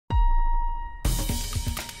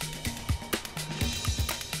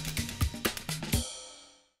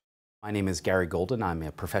My name is Garry Golden. I'm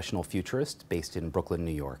a professional futurist based in Brooklyn, New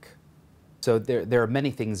York. So there are many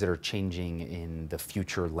things that are changing in the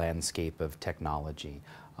future landscape of technology.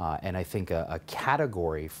 And I think a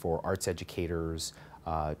category for arts educators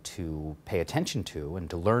to pay attention to and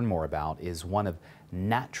to learn more about is one of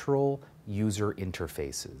natural user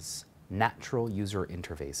interfaces. Natural user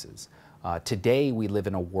interfaces. Today we live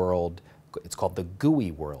in a world, it's called the GUI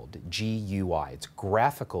world, G-U-I. It's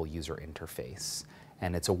graphical user interface.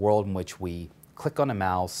 And it's a world in which we click on a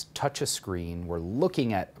mouse, touch a screen, we're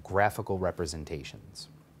looking at graphical representations.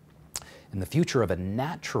 And the future of a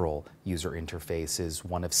natural user interface is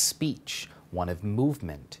one of speech, one of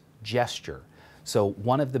movement, gesture. So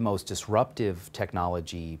one of the most disruptive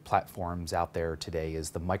technology platforms out there today is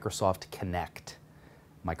the Microsoft Kinect.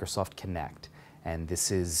 Microsoft Kinect. And this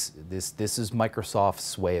is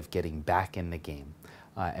Microsoft's way of getting back in the game.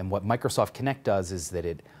 And what Microsoft Kinect does is that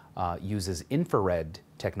it uses infrared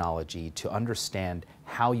technology to understand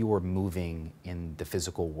how you are moving in the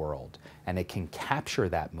physical world. And it can capture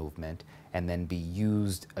that movement and then be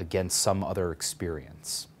used against some other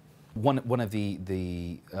experience. One of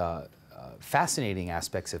the fascinating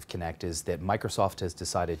aspects of Kinect is that Microsoft has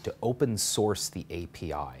decided to open source the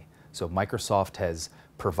API. So Microsoft has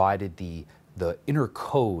provided the inner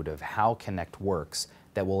code of how Kinect works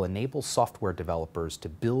that will enable software developers to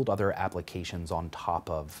build other applications on top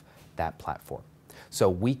of that platform. So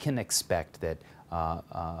we can expect that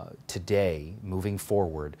today, moving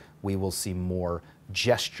forward, we will see more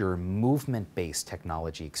gesture, movement-based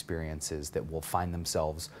technology experiences that will find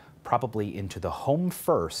themselves probably into the home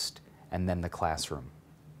first and then the classroom.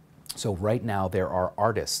 So right now there are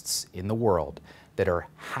artists in the world that are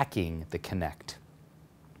hacking the Kinect.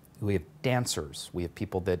 We have dancers, we have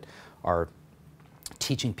people that are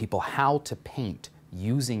teaching people how to paint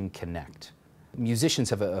using Kinect. Musicians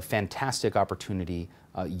have a fantastic opportunity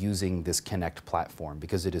using this Kinect platform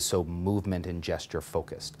because it is so movement and gesture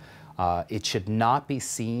focused. It should not be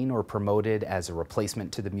seen or promoted as a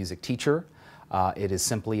replacement to the music teacher. It is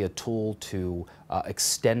simply a tool to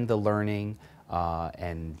extend the learning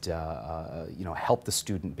and help the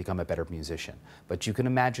student become a better musician. But you can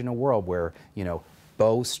imagine a world where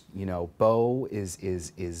Bo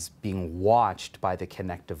is being watched by the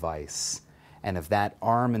Kinect device, and if that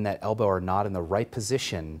arm and that elbow are not in the right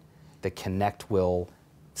position, the Kinect will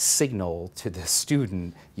signal to the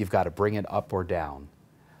student, you've got to bring it up or down.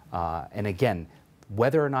 And again,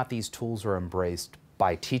 whether or not these tools are embraced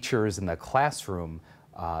by teachers in the classroom,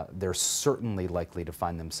 they're certainly likely to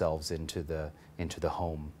find themselves into the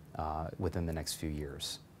home within the next few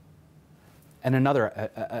years. And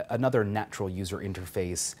another natural user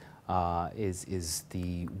interface is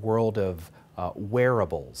the world of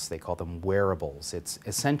wearables. They call them wearables. It's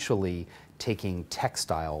essentially taking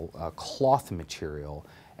textile, cloth material,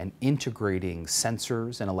 and integrating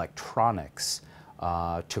sensors and electronics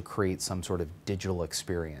to create some sort of digital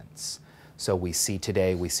experience. So we see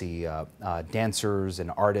today, dancers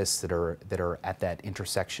and artists that are at that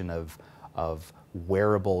intersection of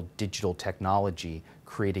wearable digital technology,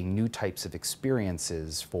 creating new types of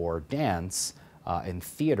experiences for dance and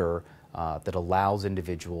theater that allows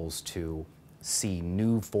individuals to see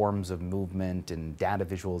new forms of movement and data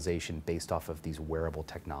visualization based off of these wearable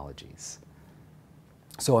technologies.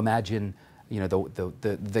 So imagine, the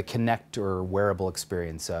Kinect or wearable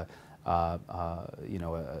experience. An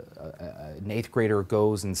 8th grader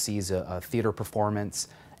goes and sees a theater performance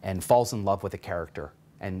and falls in love with a character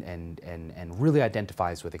and really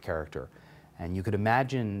identifies with a character. And you could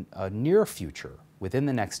imagine a near future within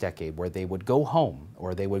the next decade where they would go home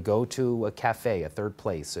or they would go to a cafe, a third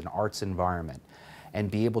place, an arts environment,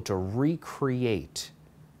 and be able to recreate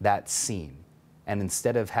that scene. And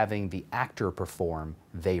instead of having the actor perform,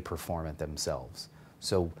 they perform it themselves.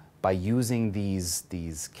 So by using these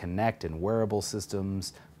Kinect and wearable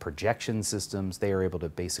systems, projection systems, they are able to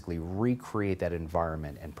basically recreate that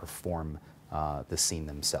environment and perform the scene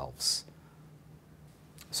themselves.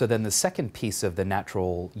 So then the second piece of the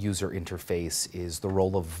natural user interface is the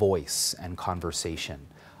role of voice and conversation.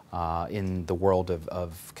 In the world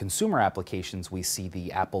of consumer applications, we see the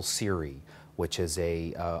Apple Siri, which is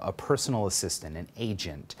a personal assistant, an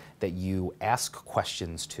agent that you ask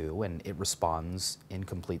questions to and it responds in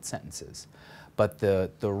complete sentences. But the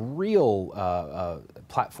real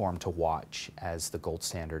platform to watch as the gold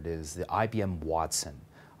standard is the IBM Watson.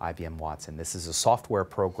 IBM Watson. This is a software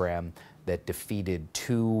program that defeated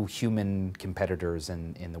 2 human competitors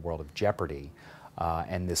in the world of Jeopardy.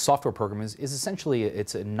 And this software program is essentially,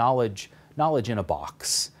 it's a knowledge in a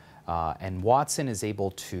box. And Watson is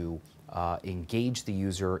able to engage the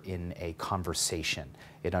user in a conversation.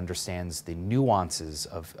 It understands the nuances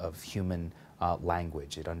of human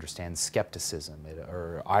language. It understands skepticism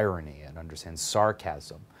or irony. It understands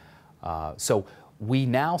sarcasm. So we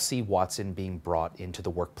now see Watson being brought into the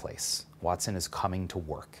workplace. Watson is coming to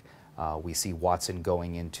work. We see Watson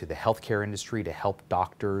going into the healthcare industry to help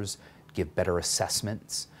doctors give better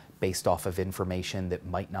assessments based off of information that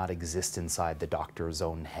might not exist inside the doctor's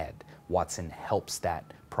own head. Watson helps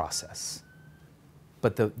that process.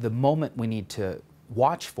 But the moment we need to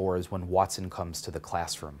watch for is when Watson comes to the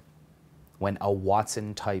classroom. When a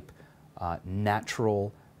Watson-type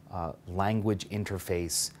natural language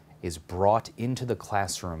interface is brought into the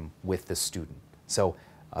classroom with the student. So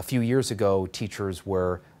a few years ago, teachers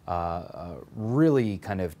were really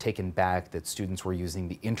kind of taken back that students were using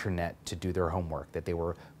the internet to do their homework, that they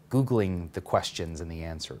were Googling the questions and the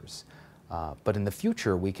answers. But in the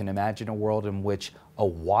future, we can imagine a world in which a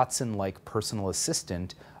Watson-like personal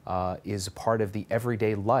assistant is part of the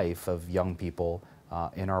everyday life of young people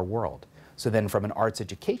in our world. So then from an arts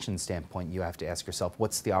education standpoint, you have to ask yourself,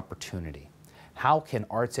 what's the opportunity? How can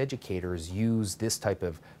arts educators use this type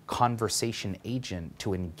of conversation agent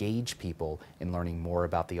to engage people in learning more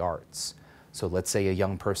about the arts? So let's say a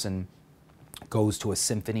young person goes to a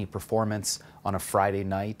symphony performance on a Friday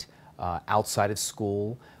night outside of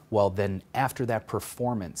school. Well, then after that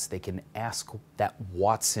performance, they can ask that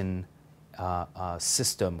Watson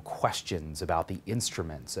system questions about the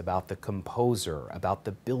instruments, about the composer, about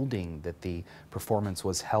the building that the performance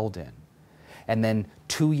was held in. And then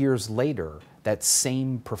 2 years later, that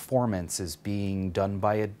same performance is being done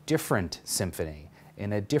by a different symphony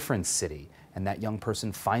in a different city, and that young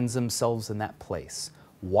person finds themselves in that place.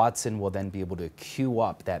 Watson will then be able to queue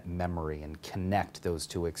up that memory and connect those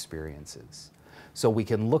two experiences. So we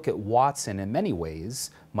can look at Watson in many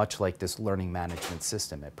ways, much like this learning management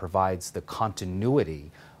system. It provides the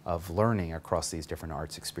continuity of learning across these different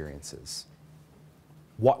arts experiences.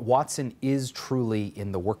 Watson is truly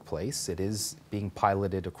in the workplace. It is being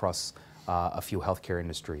piloted across a few healthcare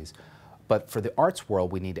industries. But for the arts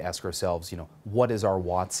world, we need to ask ourselves, what is our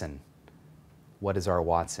Watson? What is our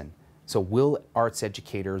Watson? So will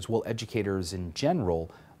educators in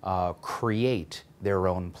general create their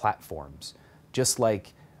own platforms? Just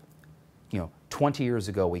like 20 years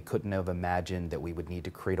ago, we couldn't have imagined that we would need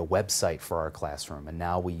to create a website for our classroom, and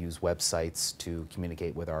now we use websites to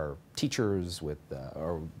communicate with our teachers,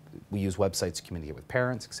 or we use websites to communicate with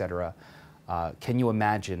parents, etc. Can you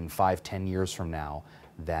imagine 5–10 years from now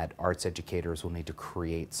that arts educators will need to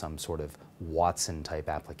create some sort of Watson-type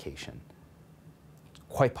application?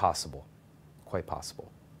 Quite possible, quite possible.